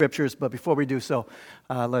Scriptures, but before we do so,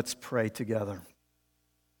 let's pray together.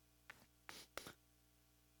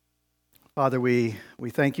 Father, we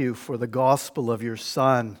thank you for the gospel of your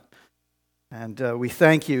Son, and we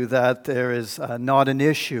thank you that there is not an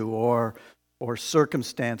issue or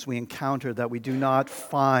circumstance we encounter that we do not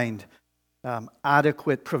find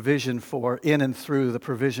adequate provision for in and through the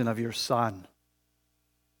provision of your Son.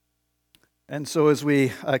 And so as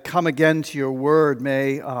we come again to your word,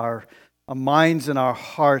 may our minds and our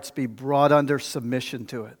hearts be brought under submission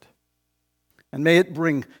to it. And may it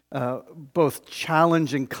bring both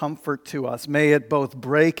challenge and comfort to us. May it both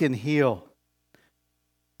break and heal.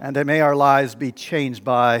 And may our lives be changed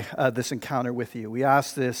by this encounter with you. We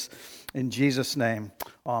ask this in Jesus' name.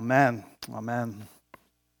 Amen. Amen.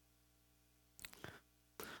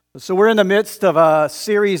 So we're in the midst of a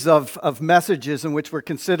series of messages in which we're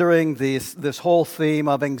considering this whole theme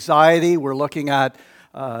of anxiety. We're looking at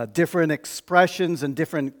different expressions and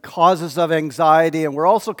different causes of anxiety, and we're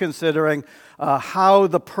also considering how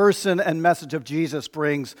the person and message of Jesus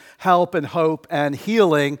brings help and hope and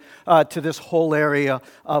healing to this whole area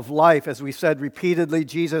of life. As we said repeatedly,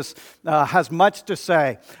 Jesus has much to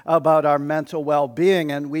say about our mental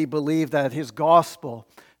well-being, and we believe that his gospel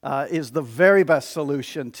is the very best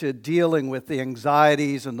solution to dealing with the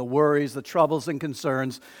anxieties and the worries, the troubles and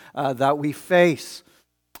concerns that we face.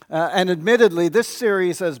 And admittedly, this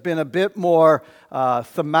series has been a bit more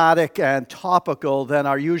thematic and topical than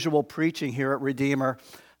our usual preaching here at Redeemer.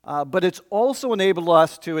 But it's also enabled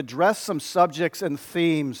us to address some subjects and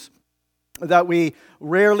themes that we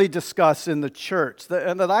rarely discuss in the church,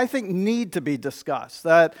 and that I think need to be discussed,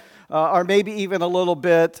 that are maybe even a little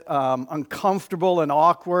bit uncomfortable and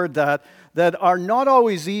awkward, that are not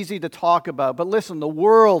always easy to talk about. But listen, the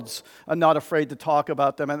world's not afraid to talk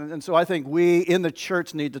about them, and so I think we in the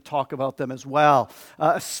church need to talk about them as well,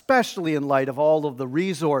 especially in light of all of the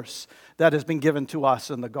resource that has been given to us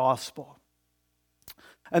in the gospel.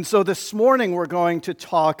 And so this morning we're going to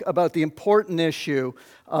talk about the important issue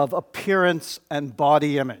of appearance and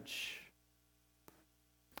body image.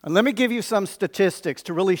 And let me give you some statistics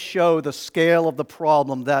to really show the scale of the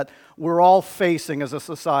problem that we're all facing as a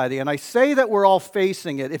society. And I say that we're all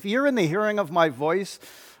facing it. If you're in the hearing of my voice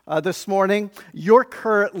this morning, you're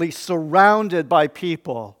currently surrounded by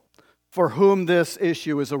people for whom this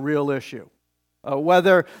issue is a real issue.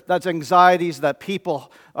 Whether that's anxieties that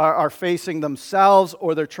people are facing themselves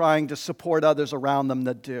or they're trying to support others around them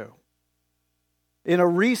that do. In a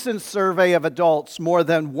recent survey of adults, more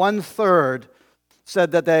than 1/3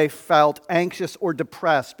 said that they felt anxious or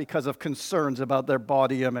depressed because of concerns about their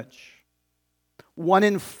body image. 1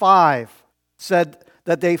 in 5 said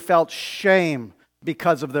that they felt shame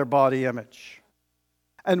because of their body image.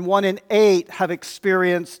 And 1 in 8 have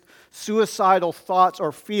experienced suicidal thoughts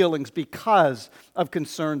or feelings because of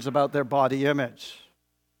concerns about their body image.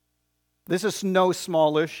 This is no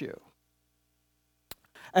small issue.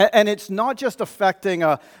 And it's not just affecting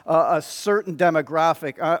a certain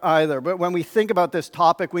demographic either. But when we think about this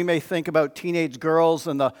topic, we may think about teenage girls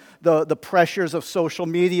and the pressures of social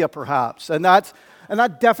media, perhaps. And that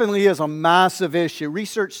definitely is a massive issue.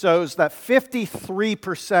 Research shows that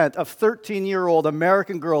 53% of 13-year-old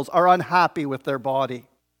American girls are unhappy with their body.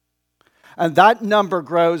 And that number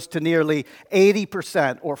grows to nearly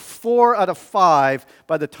 80%, or 4 out of 5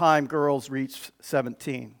 by the time girls reach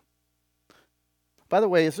 17. By the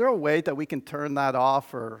way, is there a way that we can turn that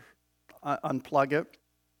off or unplug it?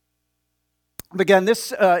 But again,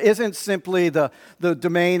 this isn't simply the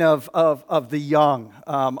domain of the young.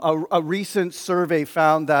 A recent survey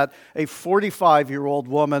found that a 45-year-old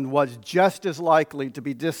woman was just as likely to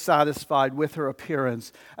be dissatisfied with her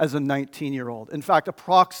appearance as a 19-year-old. In fact,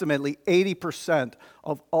 approximately 80%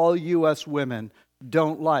 of all U.S. women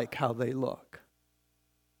don't like how they look.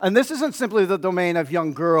 And this isn't simply the domain of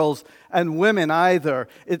young girls and women either.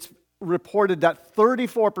 It's reported that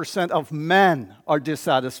 34% of men are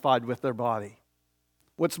dissatisfied with their body.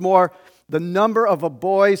 What's more, the number of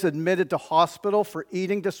boys admitted to hospital for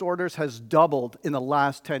eating disorders has doubled in the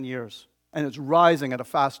last 10 years, and it's rising at a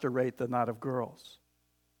faster rate than that of girls.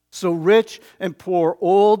 So rich and poor,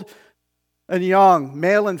 old and young,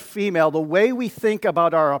 male and female, the way we think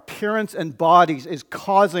about our appearance and bodies is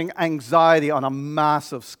causing anxiety on a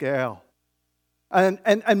massive scale.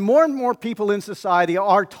 And more people in society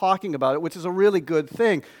are talking about it, which is a really good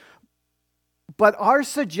thing. But are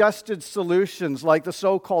suggested solutions like the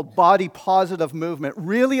so-called body positive movement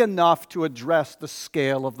really enough to address the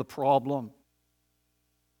scale of the problem?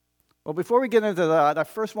 Well, before we get into that, I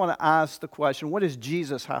first want to ask the question, what does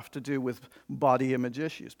Jesus have to do with body image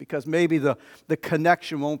issues? Because maybe the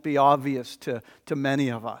connection won't be obvious to many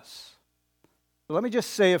of us. So let me just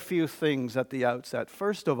say a few things at the outset.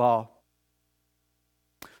 First of all,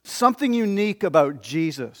 something unique about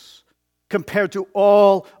Jesus compared to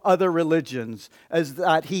all other religions is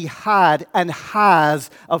that he had and has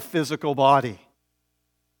a physical body.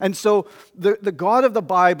 And so the God of the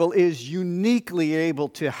Bible is uniquely able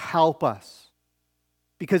to help us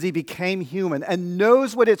because he became human and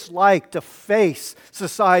knows what it's like to face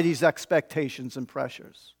society's expectations and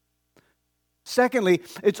pressures. Secondly,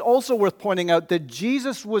 it's also worth pointing out that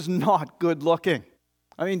Jesus was not good looking.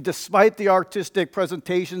 I mean, despite the artistic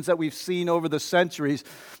presentations that we've seen over the centuries,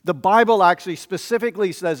 the Bible actually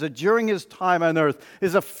specifically says that during his time on earth,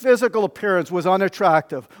 his physical appearance was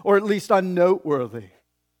unattractive, or at least unnoteworthy.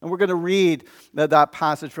 And we're going to read that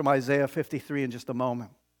passage from Isaiah 53 in just a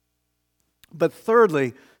moment. But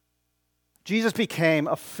thirdly, Jesus became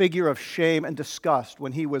a figure of shame and disgust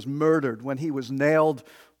when he was murdered, when he was nailed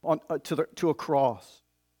to a cross.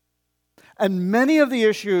 And many of the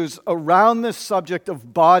issues around this subject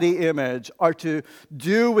of body image are to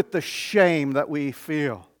do with the shame that we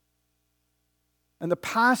feel. And the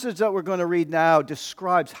passage that we're going to read now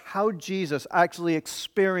describes how Jesus actually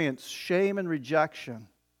experienced shame and rejection,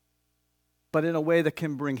 but in a way that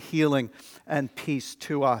can bring healing and peace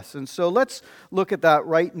to us. And so let's look at that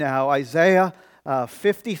right now. Isaiah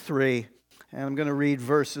 53, and I'm going to read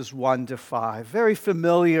verses 1 to 5. Very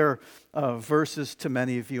familiar verses to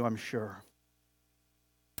many of you, I'm sure.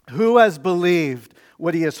 Who has believed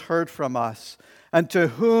what he has heard from us, and to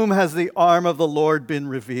whom has the arm of the Lord been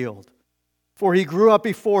revealed? For he grew up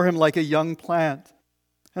before him like a young plant,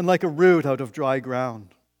 and like a root out of dry ground.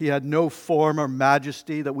 He had no form or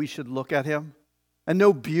majesty that we should look at him, and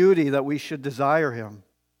no beauty that we should desire him.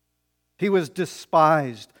 He was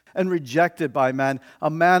despised and rejected by men, a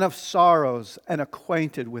man of sorrows and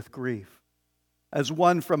acquainted with grief. As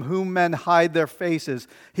one from whom men hide their faces,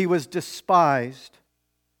 he was despised,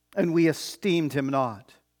 and we esteemed him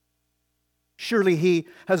not. Surely he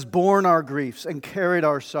has borne our griefs and carried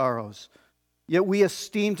our sorrows. Yet we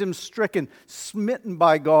esteemed him stricken, smitten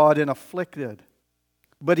by God, and afflicted.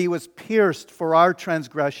 But he was pierced for our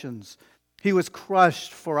transgressions. He was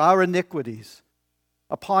crushed for our iniquities.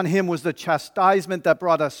 Upon him was the chastisement that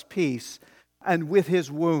brought us peace, and with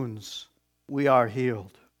his wounds we are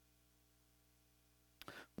healed.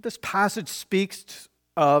 What this passage speaks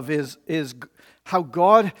of is how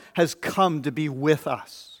God has come to be with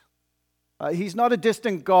us. He's not a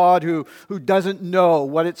distant God who doesn't know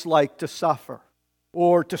what it's like to suffer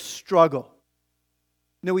or to struggle.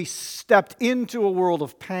 No, he stepped into a world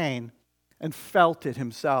of pain and felt it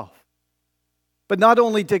himself. But not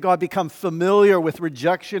only did God become familiar with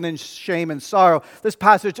rejection and shame and sorrow, this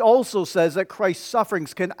passage also says that Christ's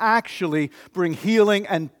sufferings can actually bring healing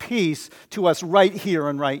and peace to us right here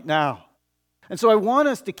and right now. And so I want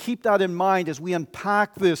us to keep that in mind as we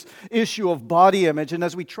unpack this issue of body image and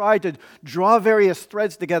as we try to draw various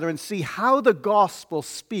threads together and see how the gospel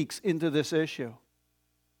speaks into this issue.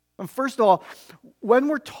 And first of all, when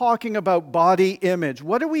we're talking about body image,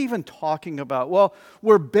 what are we even talking about? Well,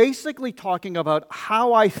 we're basically talking about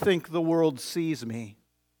how I think the world sees me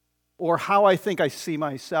or how I think I see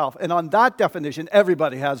myself. And on that definition,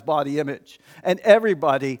 everybody has body image. And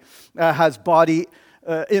everybody has body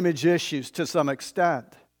image issues to some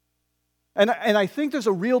extent. And I think there's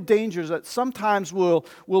a real danger that sometimes we'll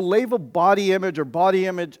label body image or body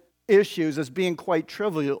image issues as being quite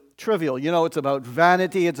trivial. You know, it's about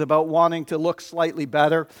vanity, it's about wanting to look slightly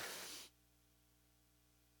better.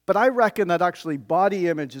 But I reckon that actually body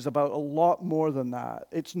image is about a lot more than that.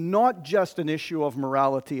 It's not just an issue of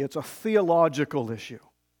morality, it's a theological issue.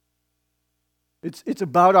 It's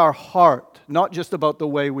about our heart, not just about the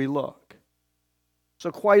way we look. So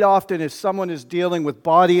quite often, if someone is dealing with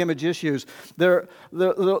body image issues,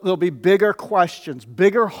 there'll be bigger questions,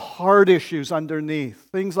 bigger heart issues underneath.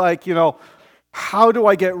 Things like, how do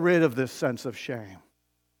I get rid of this sense of shame?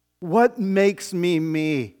 What makes me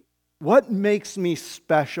me? What makes me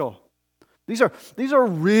special? These are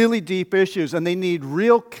really deep issues, and they need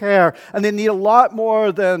real care, and they need a lot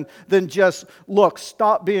more than just, look,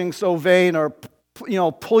 stop being so vain, or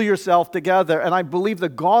pull yourself together. And I believe the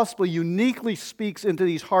gospel uniquely speaks into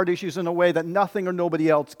these hard issues in a way that nothing or nobody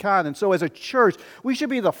else can. And so as a church, we should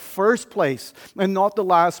be the first place and not the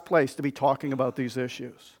last place to be talking about these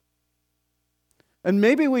issues. And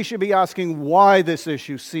maybe we should be asking why this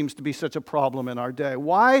issue seems to be such a problem in our day.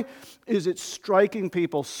 Why is it striking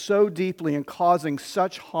people so deeply and causing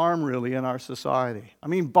such harm, really, in our society? I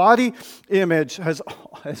mean, body image has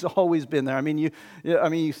always been there. I mean,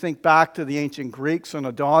 you think back to the ancient Greeks and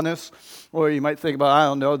Adonis, or you might think about, I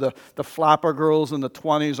don't know, the flapper girls in the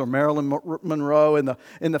 20s or Marilyn Monroe in the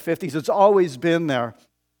 50s. It's always been there.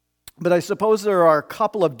 But I suppose there are a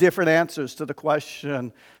couple of different answers to the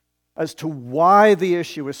question as to why the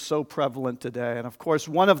issue is so prevalent today. And of course,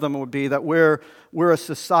 one of them would be that we're a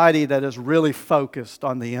society that is really focused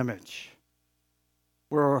on the image.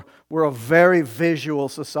 We're a very visual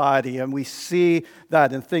society, and we see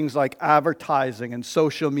that in things like advertising and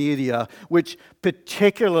social media, which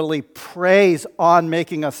particularly preys on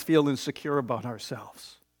making us feel insecure about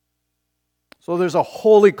ourselves. So there's a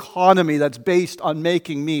whole economy that's based on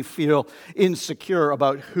making me feel insecure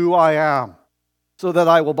about who I am, so that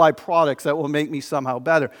I will buy products that will make me somehow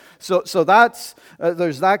better. So that's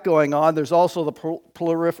there's that going on. There's also the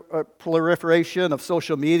proliferation of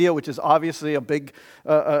social media, which is obviously a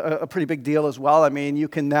pretty big deal as well. I mean, you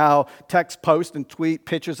can now text, post, and tweet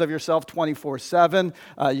pictures of yourself 24/7.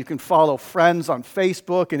 You can follow friends on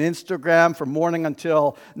Facebook and Instagram from morning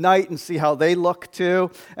until night and see how they look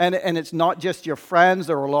too. And it's not just your friends.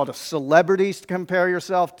 There are a lot of celebrities to compare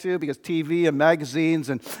yourself to, because TV and magazines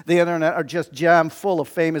and the internet are just jammed full of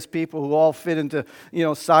famous people who all fit into,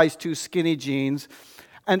 size 2 skinny jeans.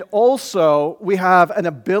 And also, we have an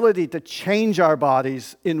ability to change our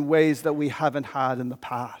bodies in ways that we haven't had in the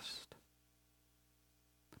past.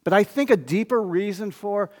 But I think a deeper reason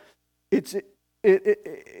for it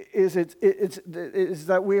is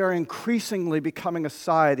that we are increasingly becoming a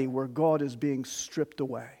society where God is being stripped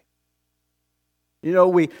away.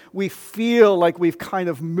 We feel like we've kind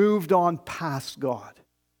of moved on past God.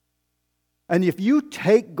 And if you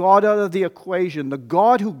take God out of the equation, the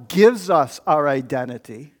God who gives us our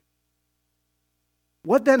identity,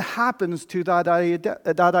 what then happens to that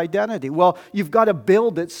identity? Well, you've got to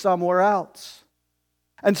build it somewhere else.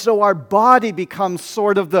 And so our body becomes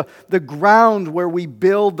sort of the ground where we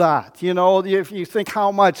build that. If you think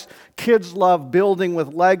how much kids love building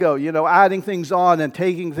with Lego, adding things on and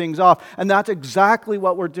taking things off. And that's exactly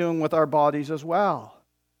what we're doing with our bodies as well.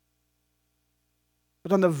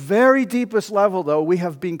 But on the very deepest level, though, we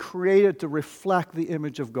have been created to reflect the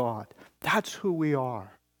image of God. That's who we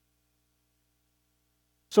are.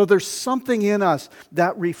 So there's something in us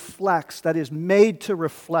that reflects, that is made to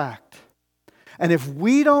reflect. And if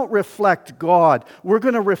we don't reflect God, we're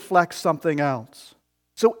going to reflect something else.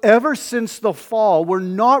 So ever since the fall, we're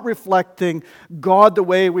not reflecting God the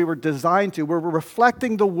way we were designed to. We're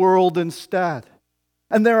reflecting the world instead.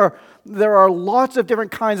 And there are lots of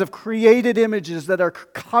different kinds of created images that are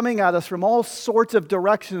coming at us from all sorts of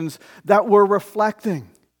directions that we're reflecting.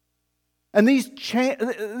 And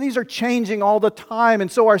these are changing all the time,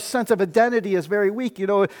 and so our sense of identity is very weak.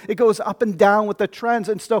 It goes up and down with the trends.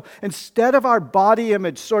 And so instead of our body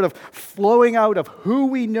image sort of flowing out of who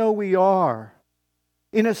we know we are,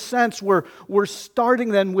 in a sense, we're starting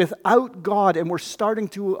then without God, and we're starting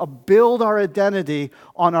to build our identity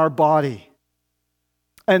on our body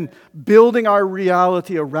and building our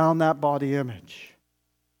reality around that body image.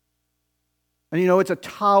 And it's a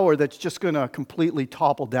tower that's just going to completely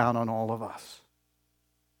topple down on all of us.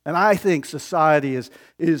 And I think society is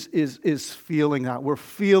feeling that. We're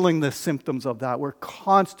feeling the symptoms of that. We're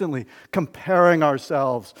constantly comparing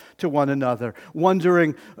ourselves to one another,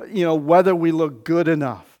 wondering, whether we look good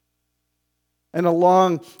enough. And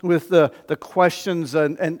along with the questions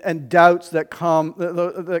and doubts that come,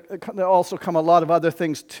 there also come a lot of other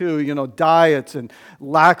things too, diets and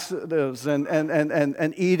laxatives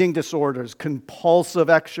and eating disorders, compulsive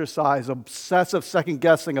exercise, obsessive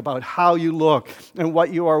second-guessing about how you look and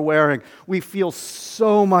what you are wearing. We feel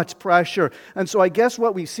so much pressure. And so I guess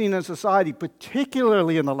what we've seen in society,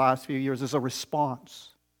 particularly in the last few years, is a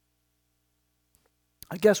response.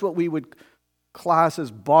 I guess what we would class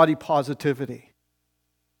as body positivity.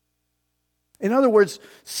 In other words,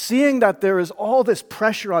 seeing that there is all this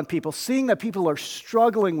pressure on people, seeing that people are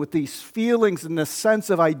struggling with these feelings and this sense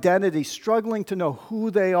of identity, struggling to know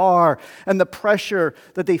who they are, and the pressure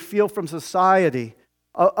that they feel from society,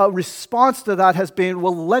 a response to that has been,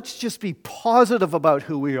 well, let's just be positive about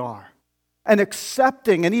who we are. And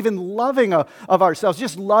accepting and even loving of ourselves.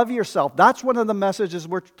 Just love yourself. That's one of the messages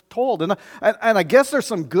we're told. And I guess there's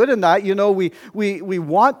some good in that. We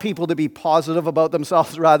want people to be positive about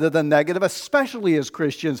themselves rather than negative, especially as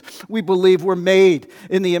Christians. We believe we're made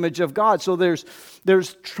in the image of God. So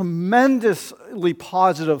there's tremendously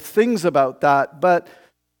positive things about that. But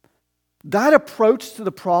That approach to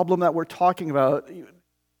the problem that we're talking about,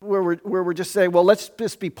 where we're just saying, well, let's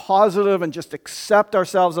just be positive and just accept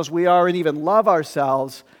ourselves as we are and even love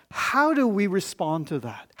ourselves, how do we respond to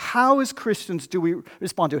that? How, as Christians, do we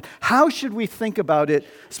respond to it? How should we think about it,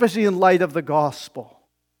 especially in light of the gospel?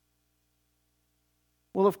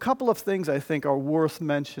 Well, a couple of things I think are worth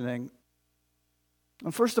mentioning.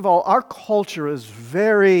 And first of all, our culture is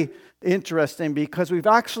very interesting because we've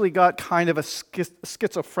actually got kind of a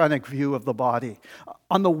schizophrenic view of the body.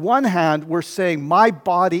 On the one hand, we're saying my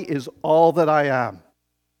body is all that I am.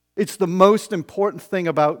 It's the most important thing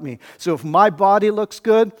about me. So if my body looks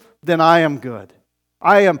good, then I am good.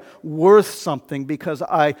 I am worth something because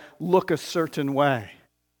I look a certain way.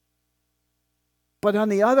 But on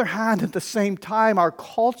the other hand, at the same time, our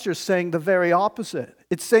culture is saying the very opposite.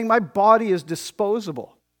 It's saying my body is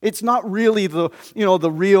disposable. It's not really the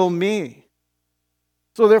real me.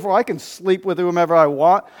 So therefore, I can sleep with whomever I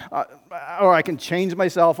want, or I can change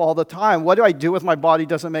myself all the time. What do I do with my body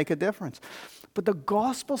doesn't make a difference. But the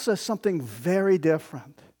gospel says something very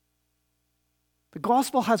different. The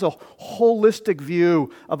gospel has a holistic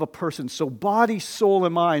view of a person. So body, soul,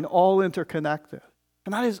 and mind all interconnected.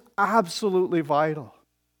 And that is absolutely vital.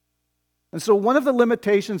 And so one of the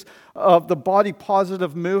limitations of the body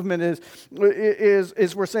positive movement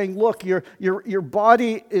is we're saying, look, your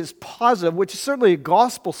body is positive, which certainly the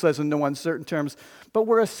gospel says in no uncertain terms, but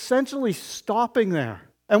we're essentially stopping there.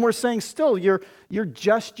 And we're saying still, you're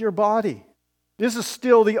just your body. This is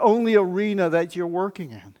still the only arena that you're working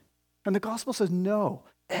in. And the gospel says, no,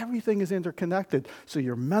 everything is interconnected. So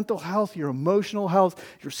your mental health, your emotional health,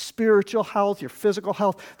 your spiritual health, your physical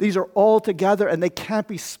health, these are all together and they can't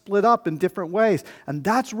be split up in different ways. And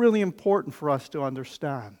that's really important for us to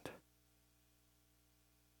understand.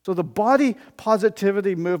 So the body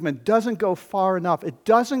positivity movement doesn't go far enough. It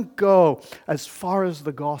doesn't go as far as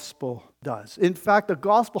the gospel does. In fact, the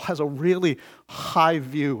gospel has a really high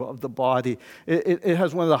view of the body. It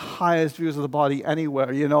has one of the highest views of the body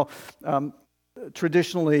anywhere.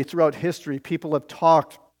 Traditionally, throughout history, people have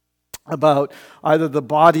talked about either the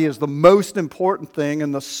body is the most important thing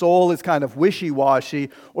and the soul is kind of wishy-washy,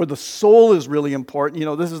 or the soul is really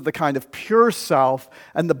important. This is the kind of pure self,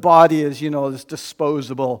 and the body is, this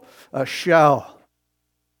disposable shell.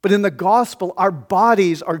 But in the gospel, our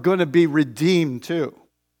bodies are going to be redeemed too.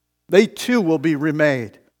 They too will be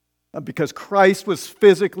remade. Because Christ was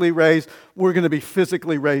physically raised, we're going to be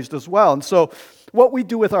physically raised as well. And so what we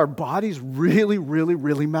do with our bodies really, really,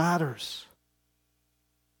 really matters.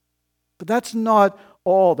 But that's not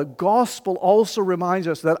all. The gospel also reminds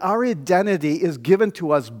us that our identity is given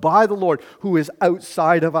to us by the Lord, who is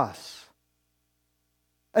outside of us.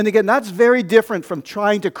 And again, that's very different from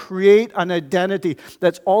trying to create an identity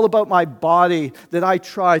that's all about my body that I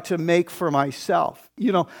try to make for myself.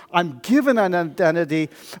 I'm given an identity,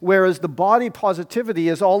 whereas the body positivity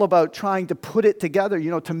is all about trying to put it together,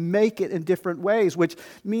 to make it in different ways, which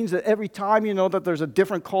means that every time that there's a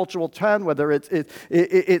different cultural trend, whether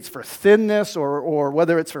it's for thinness or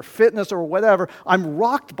whether it's for fitness or whatever, I'm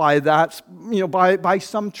rocked by that, by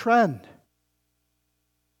some trend.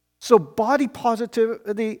 So body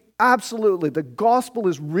positivity, absolutely. The gospel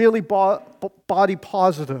is really body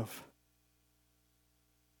positive.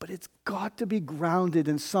 But it's got to be grounded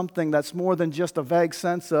in something that's more than just a vague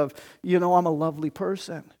sense of, I'm a lovely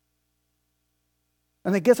person.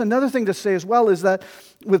 And I guess another thing to say as well is that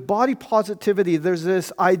with body positivity, there's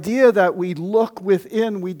this idea that we look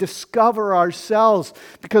within, we discover ourselves,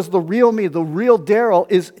 because the real me, the real Daryl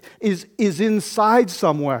is inside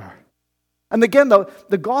somewhere. And again,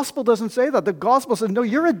 the gospel doesn't say that. The gospel says, no,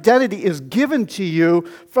 your identity is given to you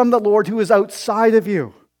from the Lord who is outside of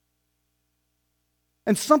you.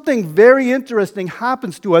 And something very interesting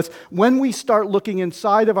happens to us when we start looking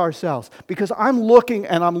inside of ourselves. Because I'm looking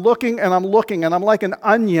and I'm looking and I'm looking, and I'm like an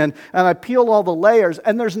onion, and I peel all the layers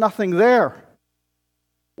and there's nothing there.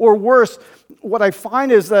 Or worse, what I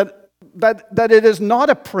find is that it is not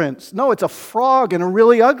a prince. No, it's a frog, and a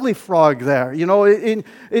really ugly frog there.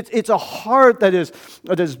 It's a heart that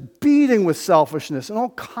is beating with selfishness and all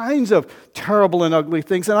kinds of terrible and ugly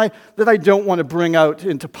things that I don't want to bring out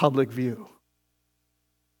into public view.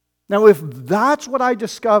 Now, if that's what I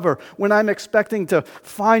discover when I'm expecting to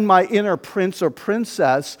find my inner prince or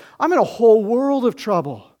princess, I'm in a whole world of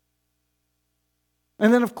trouble.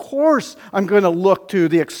 And then, of course, I'm going to look to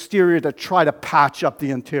the exterior to try to patch up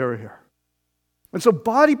the interior. And so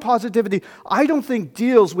body positivity, I don't think,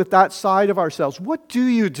 deals with that side of ourselves. What do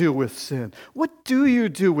you do with sin? What do you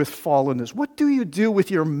do with fallenness? What do you do with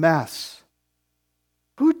your mess?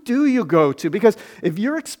 Who do you go to? Because if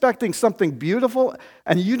you're expecting something beautiful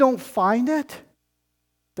and you don't find it,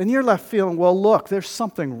 then you're left feeling, well, look, there's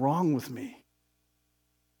something wrong with me.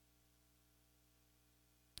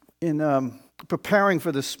 In preparing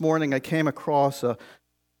for this morning, I came across a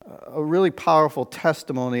really powerful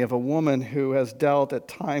testimony of a woman who has dealt at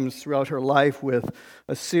times throughout her life with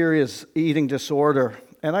a serious eating disorder.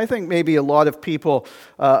 And I think maybe a lot of people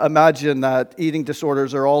imagine that eating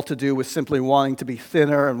disorders are all to do with simply wanting to be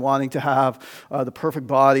thinner and wanting to have the perfect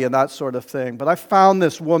body and that sort of thing. But I found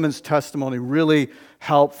this woman's testimony really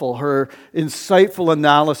helpful. Her insightful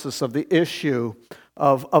analysis of the issue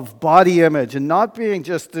of body image, and not being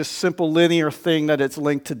just this simple linear thing that it's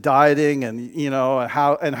linked to dieting and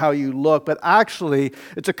how you look, but actually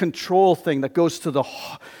it's a control thing that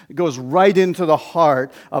goes right into the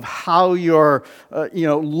heart of how you're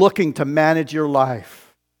looking to manage your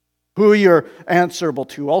life, who you're answerable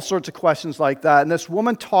to, all sorts of questions like that. And this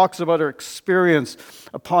woman talks about her experience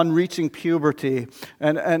upon reaching puberty,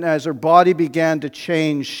 and as her body began to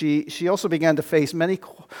change, she also began to face many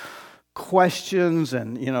questions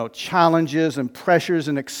and challenges and pressures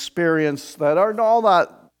and experience that are not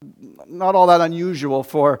all that unusual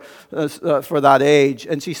for that age.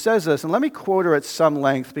 And she says this, and let me quote her at some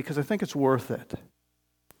length because I think it's worth it.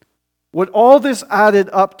 What all this added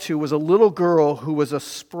up to was a little girl who was a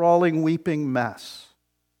sprawling, weeping mess.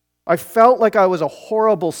 I felt like I was a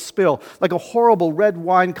horrible spill, like a horrible red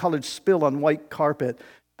wine-colored spill on white carpet,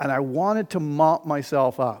 and I wanted to mop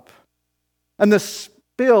myself up. And the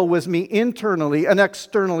spill was me internally and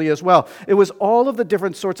externally as well. It was all of the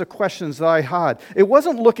different sorts of questions that I had. It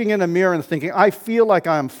wasn't looking in a mirror and thinking, I feel like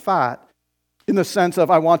I'm fat, in the sense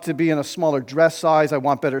of I want to be in a smaller dress size, I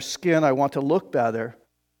want better skin, I want to look better.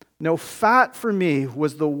 No, fat for me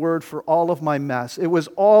was the word for all of my mess. It was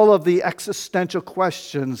all of the existential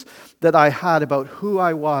questions that I had about who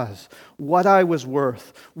I was, what I was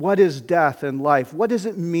worth, what is death and life, what does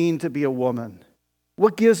it mean to be a woman?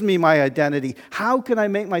 What gives me my identity? How can I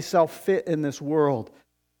make myself fit in this world?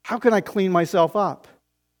 How can I clean myself up?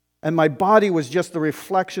 And my body was just the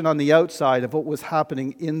reflection on the outside of what was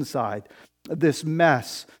happening inside. This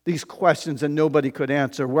mess, these questions that nobody could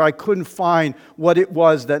answer, where I couldn't find what it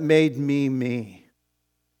was that made me me.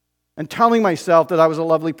 And telling myself that I was a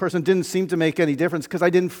lovely person didn't seem to make any difference because I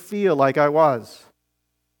didn't feel like I was.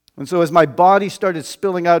 And so as my body started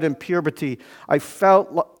spilling out in puberty, I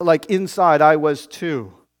felt like inside I was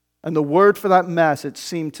too. And the word for that mess, it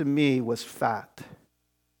seemed to me, was fat.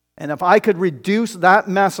 And if I could reduce that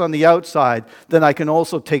mess on the outside, then I can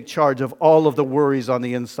also take charge of all of the worries on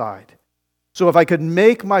the inside. So if I could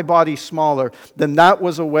make my body smaller, then that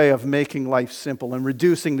was a way of making life simple and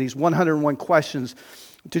reducing these 101 questions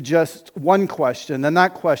to just one question. And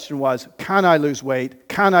that question was, can I lose weight?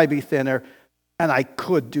 Can I be thinner? And I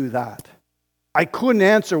could do that. I couldn't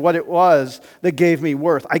answer what it was that gave me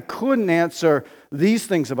worth. I couldn't answer these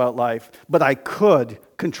things about life, but I could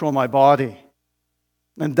control my body.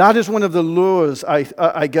 And that is one of the lures,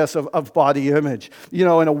 I guess, of body image. In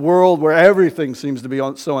a world where everything seems to be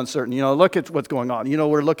so uncertain. Look at what's going on.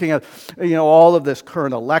 We're looking at, all of this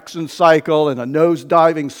current election cycle and a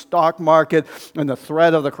nose-diving stock market and the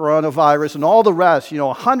threat of the coronavirus and all the rest.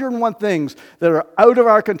 101 things that are out of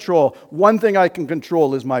our control. One thing I can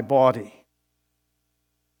control is my body.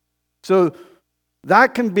 So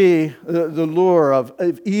that can be the lure of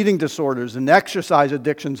eating disorders and exercise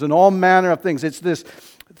addictions and all manner of things. It's this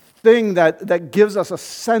thing that gives us a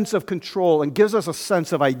sense of control and gives us a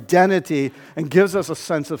sense of identity and gives us a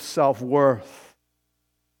sense of self-worth.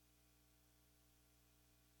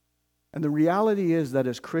 And the reality is that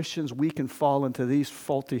as Christians, we can fall into these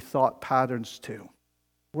faulty thought patterns too.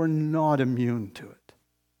 We're not immune to it.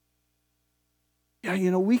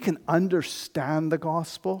 Yeah, we can understand the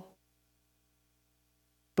gospel,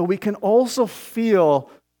 but we can also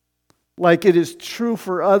feel like it is true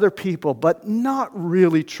for other people, but not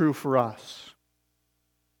really true for us.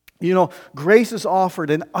 Grace is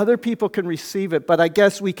offered and other people can receive it, but I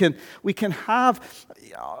guess we can have,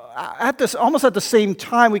 almost at the same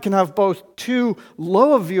time, we can have both too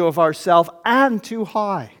low a view of ourselves and too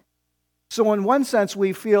high. So in one sense,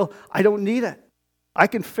 we feel, I don't need it. I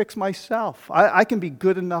can fix myself. I can be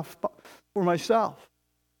good enough for myself.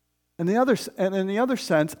 And in the other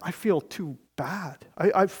sense, I feel too bad.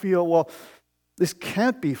 I feel, well, this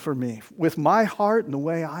can't be for me with my heart and the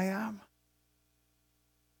way I am.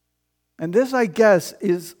 And this, I guess,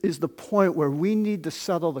 is the point where we need to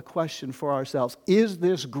settle the question for ourselves. Is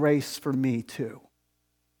this grace for me too?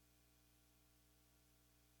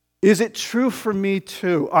 Is it true for me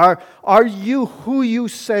too? Are you who you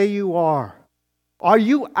say you are? Are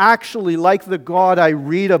you actually like the God I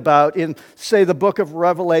read about in, say, the book of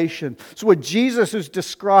Revelation? So with Jesus who's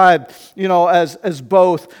described, as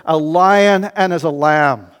both a lion and as a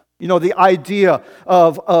lamb. The idea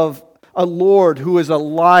of a Lord who is a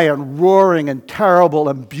lion, roaring and terrible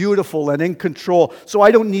and beautiful and in control. So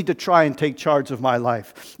I don't need to try and take charge of my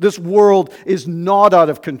life. This world is not out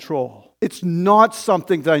of control. It's not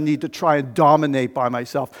something that I need to try and dominate by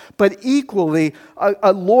myself. But equally,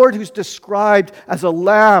 a Lord who's described as a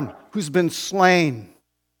lamb who's been slain,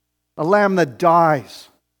 a lamb that dies.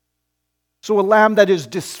 So a lamb that is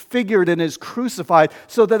disfigured and is crucified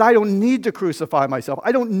so that I don't need to crucify myself.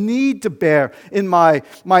 I don't need to bear in my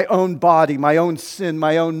own body, my own sin,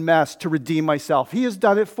 my own mess to redeem myself. He has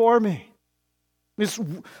done it for me. This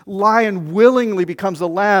lion willingly becomes a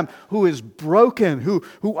lamb who is broken, who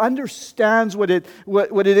understands what it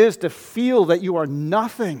is to feel that you are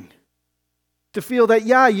nothing. To feel that,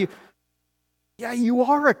 you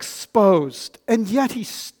are exposed, and yet he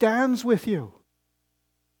stands with you.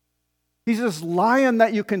 He's this lion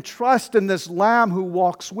that you can trust and this lamb who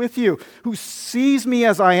walks with you, who sees me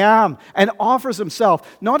as I am and offers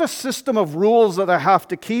himself. Not a system of rules that I have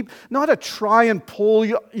to keep, not a try and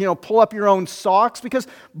pull up your own socks, because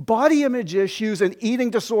body image issues and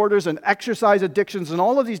eating disorders and exercise addictions and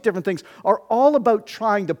all of these different things are all about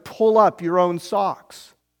trying to pull up your own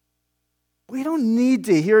socks. We don't need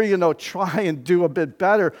to hear, try and do a bit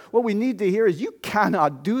better. What we need to hear is, you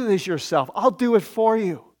cannot do this yourself. I'll do it for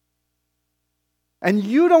you. And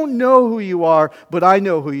you don't know who you are, but I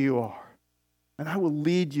know who you are. And I will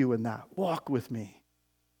lead you in that. Walk with me.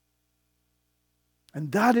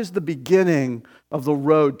 And that is the beginning of the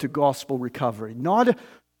road to gospel recovery. Not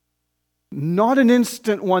an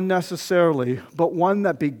instant one necessarily, but one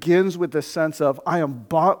that begins with the sense of, I am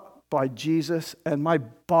bought by Jesus, and my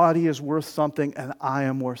body is worth something, and I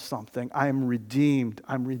am worth something. I am redeemed.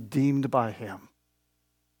 I'm redeemed by him.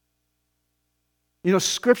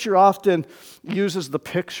 Scripture often uses the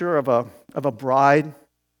picture of a bride.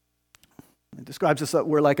 It describes us that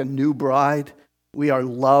we're like a new bride. We are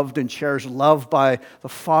loved and cherished, loved by the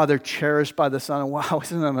Father, cherished by the Son. And wow,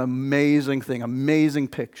 isn't that an amazing thing, amazing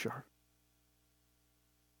picture?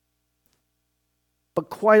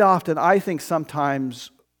 But quite often, I think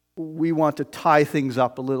sometimes we want to tie things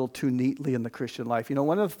up a little too neatly in the Christian life.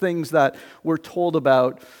 One of the things that we're told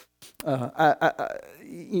about is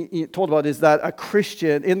that a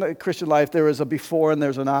Christian, in the Christian life, there is a before and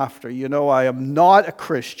there's an after. I am not a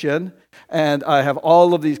Christian, and I have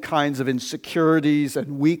all of these kinds of insecurities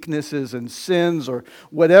and weaknesses and sins or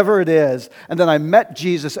whatever it is, and then I met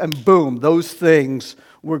Jesus and boom, those things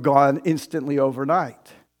were gone instantly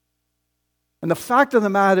overnight. And the fact of the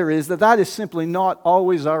matter is that is simply not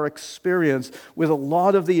always our experience with a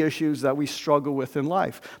lot of the issues that we struggle with in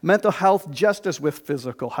life. Mental health, just as with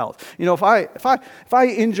physical health. If I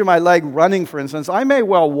injure my leg running, for instance, I may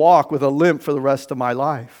well walk with a limp for the rest of my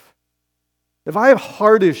life. If I have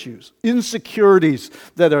heart issues, insecurities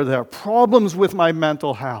that are there, problems with my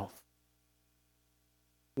mental health,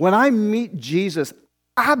 when I meet Jesus,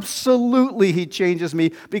 absolutely he changes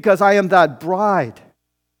me because I am that bride.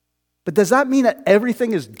 But does that mean that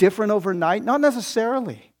everything is different overnight? Not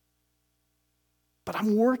necessarily. But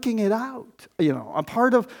I'm working it out. I'm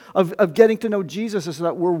part of getting to know Jesus is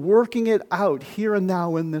that we're working it out here and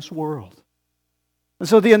now in this world. And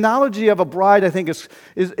so the analogy of a bride, I think, is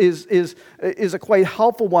a quite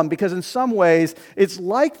helpful one, because in some ways it's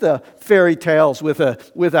like the fairy tales with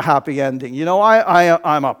a happy ending.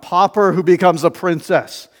 I'm a pauper who becomes a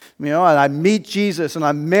princess. And I meet Jesus and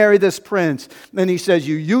I marry this prince. And he says,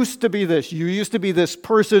 you used to be this. You used to be this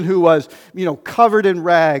person who was, covered in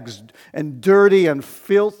rags and dirty and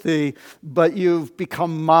filthy, but you've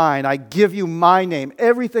become mine. I give you my name.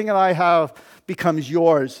 Everything that I have becomes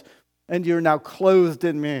yours, and you're now clothed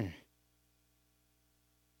in me.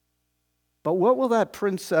 But what will that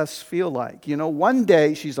princess feel like? One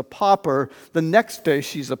day she's a pauper, the next day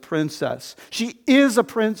she's a princess. She is a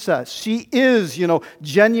princess. She is,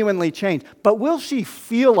 genuinely changed. But will she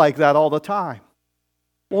feel like that all the time?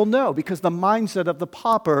 Well, no, because the mindset of the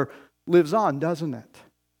pauper lives on, doesn't it?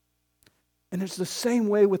 And it's the same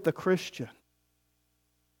way with the Christian.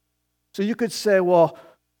 So you could say, well,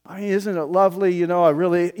 isn't it lovely?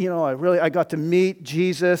 I got to meet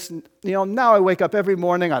Jesus. Now I wake up every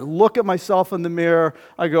morning, I look at myself in the mirror,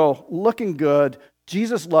 I go, looking good.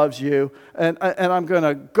 Jesus loves you, and I'm going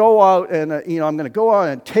to go out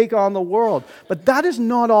and take on the world. But that is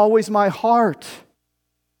not always my heart.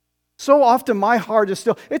 So often my heart is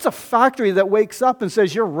it's a factory that wakes up and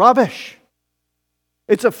says, you're rubbish.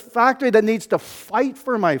 It's a factory that needs to fight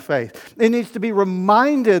for my faith. It needs to be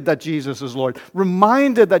reminded that Jesus is Lord,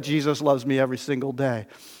 reminded that Jesus loves me every single day.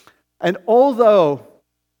 And although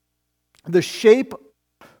the shape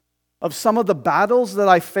of some of the battles that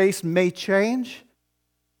I face may change,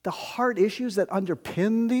 the heart issues that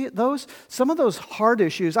underpin those, some of those heart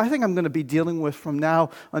issues, I think I'm going to be dealing with from now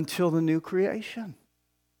until the new creation.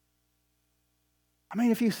 I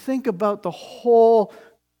mean, if you think about the whole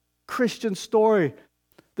Christian story,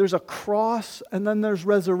 there's a cross and then there's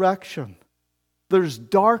resurrection. There's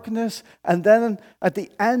darkness, and then at the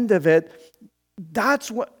end of it, that's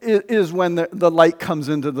what is when the light comes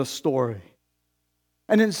into the story.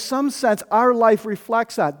 And in some sense, our life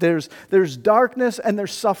reflects that. There's darkness and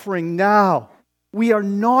there's suffering now. We are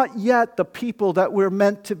not yet the people that we're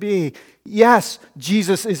meant to be. Yes,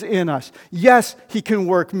 Jesus is in us. Yes, He can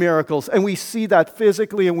work miracles. And we see that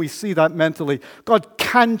physically and we see that mentally. God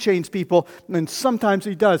can change people, and sometimes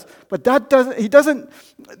He does. But He doesn't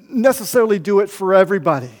necessarily do it for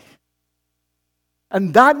everybody.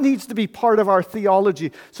 And that needs to be part of our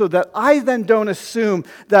theology, so that I then don't assume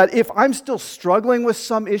that if I'm still struggling with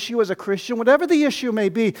some issue as a Christian, whatever the issue may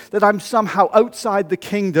be, that I'm somehow outside the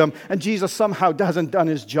kingdom and Jesus somehow hasn't done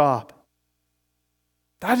His job.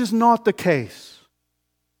 That is not the case.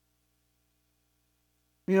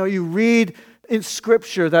 You know, you read in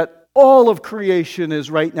Scripture that all of creation is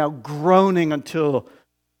right now groaning until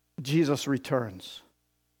Jesus returns.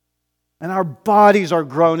 And our bodies are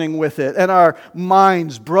groaning with it. And our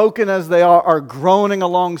minds, broken as they are groaning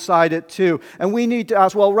alongside it too. And we need to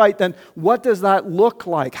ask, well, right, then what does that look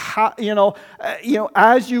like? How,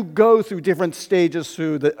 as you go through different stages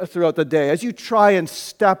throughout the day, as you try and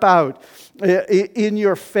step out in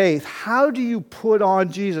your faith, how do you put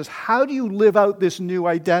on Jesus? How do you live out this new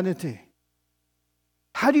identity?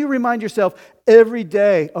 How do you remind yourself every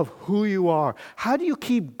day of who you are? How do you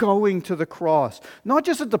keep going to the cross? Not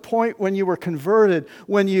just at the point when you were converted,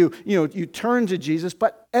 when you turn to Jesus,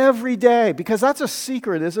 but every day. Because that's a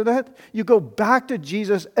secret, isn't it? You go back to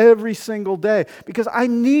Jesus every single day. Because I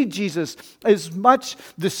need Jesus as much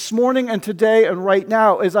this morning and today and right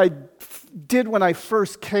now as I did when I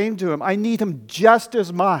first came to Him. I need Him just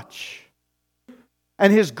as much.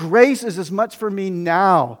 And His grace is as much for me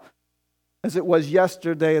now as it was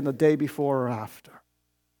yesterday and the day before or after.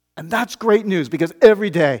 And that's great news, because every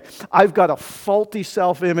day I've got a faulty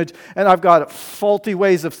self-image and I've got faulty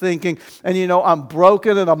ways of thinking, and I'm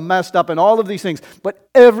broken and I'm messed up and all of these things. But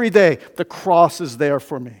every day the cross is there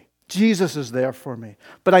for me. Jesus is there for me.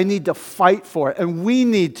 But I need to fight for it, and we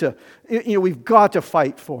need to, we've got to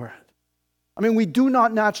fight for it. I mean, we do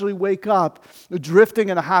not naturally wake up drifting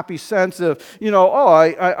in a happy sense of,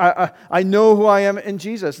 I know who I am in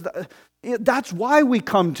Jesus. That's why we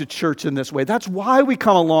come to church in this way. That's why we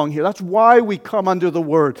come along here. That's why we come under the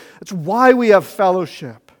Word. That's why we have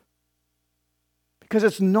fellowship. Because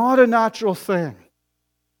it's not a natural thing.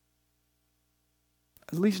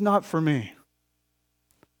 At least not for me.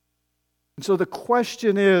 And so the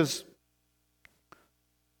question is,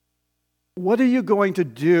 what are you going to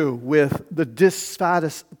do with the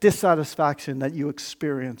dissatisfaction that you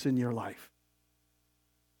experience in your life?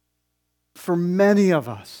 For many of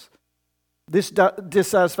us, this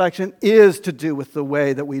dissatisfaction is to do with the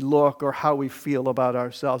way that we look or how we feel about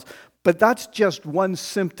ourselves. But that's just one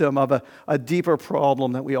symptom of a deeper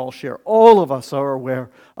problem that we all share. All of us are aware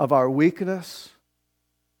of our weakness,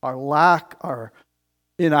 our lack, our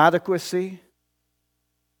inadequacy.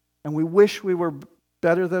 And we wish we were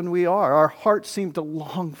better than we are. Our hearts seem to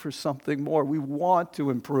long for something more. We want to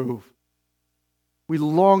improve. We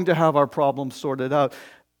long to have our problems sorted out.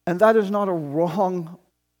 And that is not a wrong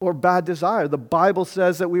or bad desire. The Bible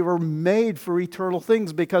says that we were made for eternal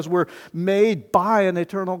things because we're made by an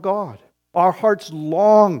eternal God. Our hearts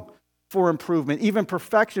long for improvement, even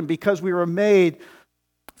perfection, because we were made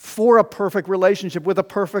for a perfect relationship with a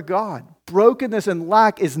perfect God. Brokenness and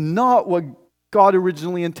lack is not what God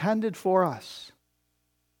originally intended for us.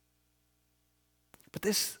 But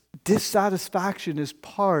this dissatisfaction is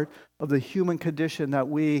part of the human condition that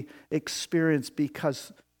we experience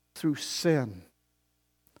because through sin,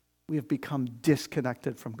 we have become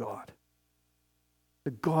disconnected from God.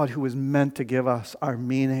 The God who is meant to give us our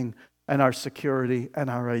meaning and our security and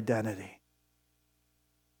our identity.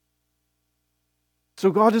 So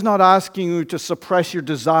God is not asking you to suppress your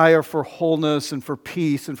desire for wholeness and for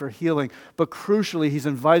peace and for healing, but crucially, He's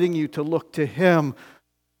inviting you to look to Him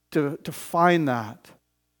to find that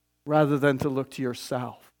rather than to look to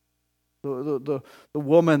yourself. The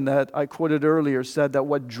woman that I quoted earlier said that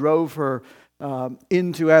what drove her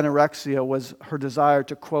into anorexia was her desire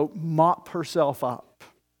to, quote, mop herself up.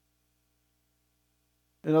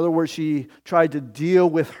 In other words, she tried to deal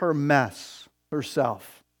with her mess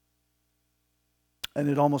herself. And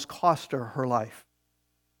it almost cost her her life.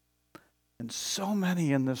 And so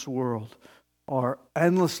many in this world are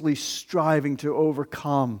endlessly striving to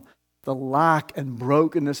overcome the lack and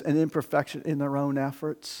brokenness and imperfection in their own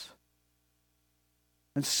efforts.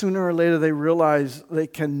 And sooner or later they realize they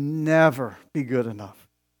can never be good enough.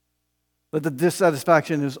 That the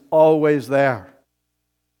dissatisfaction is always there.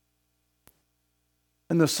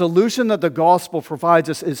 And the solution that the gospel provides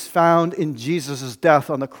us is found in Jesus' death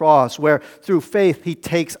on the cross, where through faith He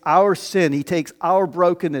takes our sin, He takes our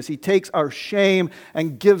brokenness, He takes our shame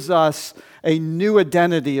and gives us a new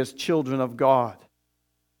identity as children of God.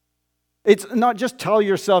 It's not just tell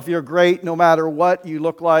yourself you're great no matter what you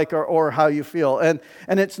look like or how you feel. And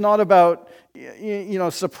it's not about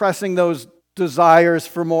suppressing those desires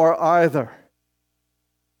for more either.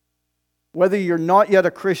 Whether you're not yet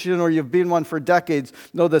a Christian or you've been one for decades,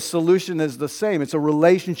 no, the solution is the same. It's a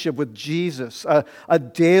relationship with Jesus, a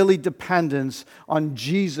daily dependence on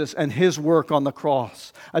Jesus and His work on the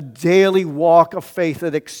cross, a daily walk of faith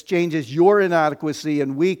that exchanges your inadequacy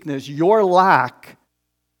and weakness, your lack,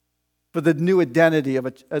 for the new identity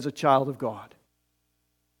as a child of God.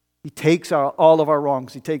 He takes all of our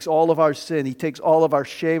wrongs. He takes all of our sin. He takes all of our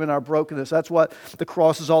shame and our brokenness. That's what the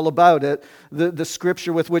cross is all about. The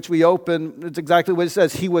scripture with which we open, it's exactly what it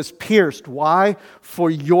says. He was pierced. Why?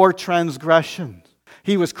 For your transgressions.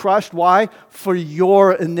 He was crushed. Why? For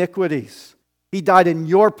your iniquities. He died in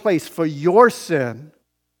your place for your sin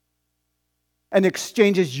and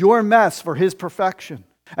exchanges your mess for His perfection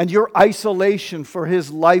and your isolation for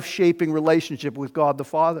His life-shaping relationship with God the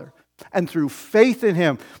Father. And through faith in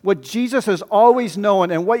Him, what Jesus has always known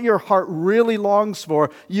and what your heart really longs for,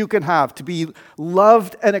 you can have, to be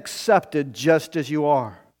loved and accepted just as you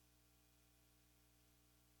are.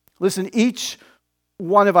 Listen, each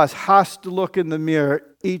one of us has to look in the mirror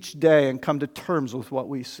each day and come to terms with what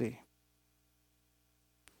we see.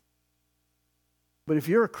 But if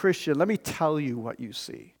you're a Christian, let me tell you what you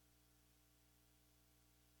see.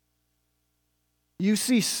 You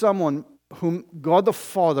see someone whom God the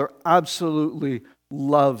Father absolutely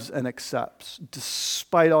loves and accepts,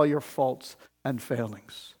 despite all your faults and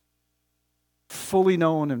failings. Fully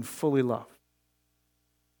known and fully loved.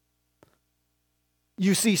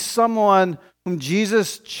 You see someone whom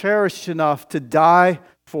Jesus cherished enough to die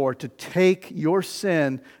for, to take your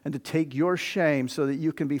sin and to take your shame so that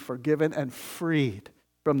you can be forgiven and freed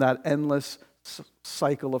from that endless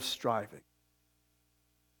cycle of striving.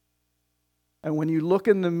 And when you look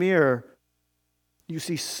in the mirror, you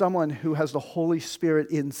see someone who has the Holy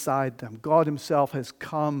Spirit inside them. God Himself has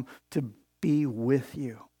come to be with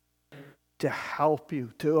you, to help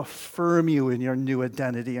you, to affirm you in your new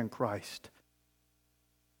identity in Christ,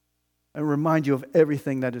 and remind you of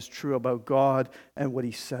everything that is true about God and what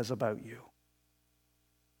He says about you.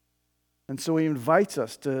 And so He invites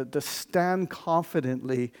us to stand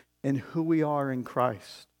confidently in who we are in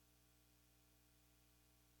Christ.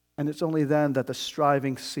 And it's only then that the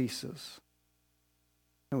striving ceases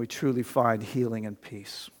and we truly find healing and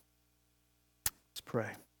peace. Let's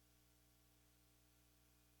pray.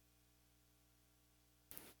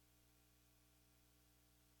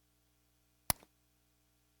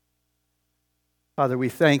 Father, we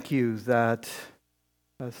thank You that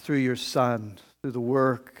through Your Son, through the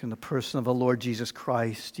work and the person of the Lord Jesus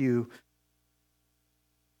Christ, You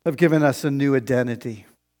have given us a new identity.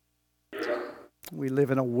 We live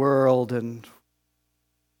in a world and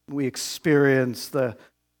we experience the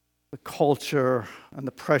culture and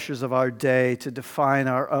the pressures of our day to define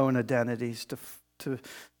our own identities, to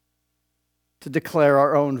declare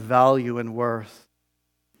our own value and worth.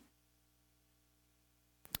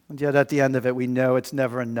 And yet at the end of it, we know it's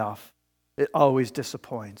never enough. It always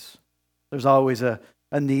disappoints. There's always a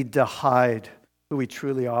need to hide who we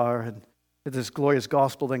truly are. And this glorious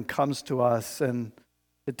gospel then comes to us and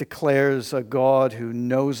it declares a God who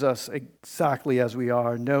knows us exactly as we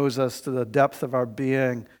are, knows us to the depth of our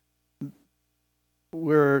being.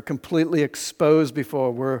 We're completely exposed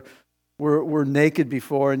before. We're naked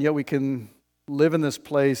before, and yet we can live in this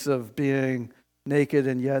place of being naked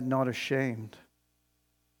and yet not ashamed.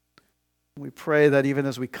 We pray that even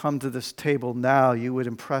as we come to this table now, You would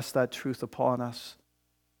impress that truth upon us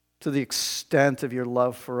to the extent of Your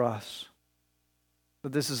love for us.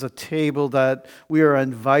 That this is a table that we are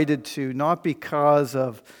invited to, not because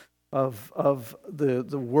of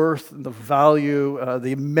the worth and the value,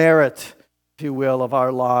 the merit, if you will, of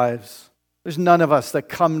our lives. There's none of us that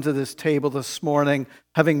come to this table this morning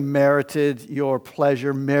having merited Your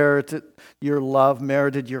pleasure, merited Your love,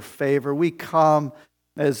 merited Your favor. We come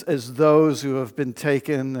as those who have been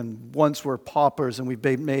taken and once were paupers, and we've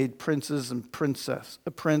been made princes and princesses.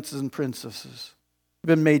 We've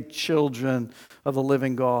been made children of the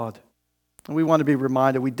living God. And we want to be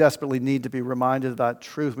reminded, we desperately need to be reminded of that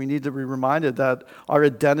truth. We need to be reminded that our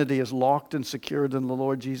identity is locked and secured in the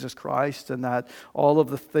Lord Jesus Christ, and that all of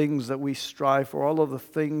the things that we strive for, all of the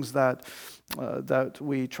things that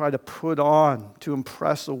we try to put on to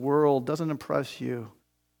impress the world doesn't impress you.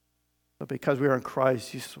 But because we are in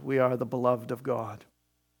Christ, we are the beloved of God.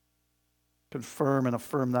 Confirm and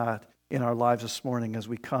affirm that in our lives this morning as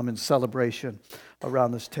we come in celebration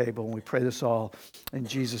around this table. And we pray this all in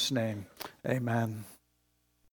Jesus' name. Amen.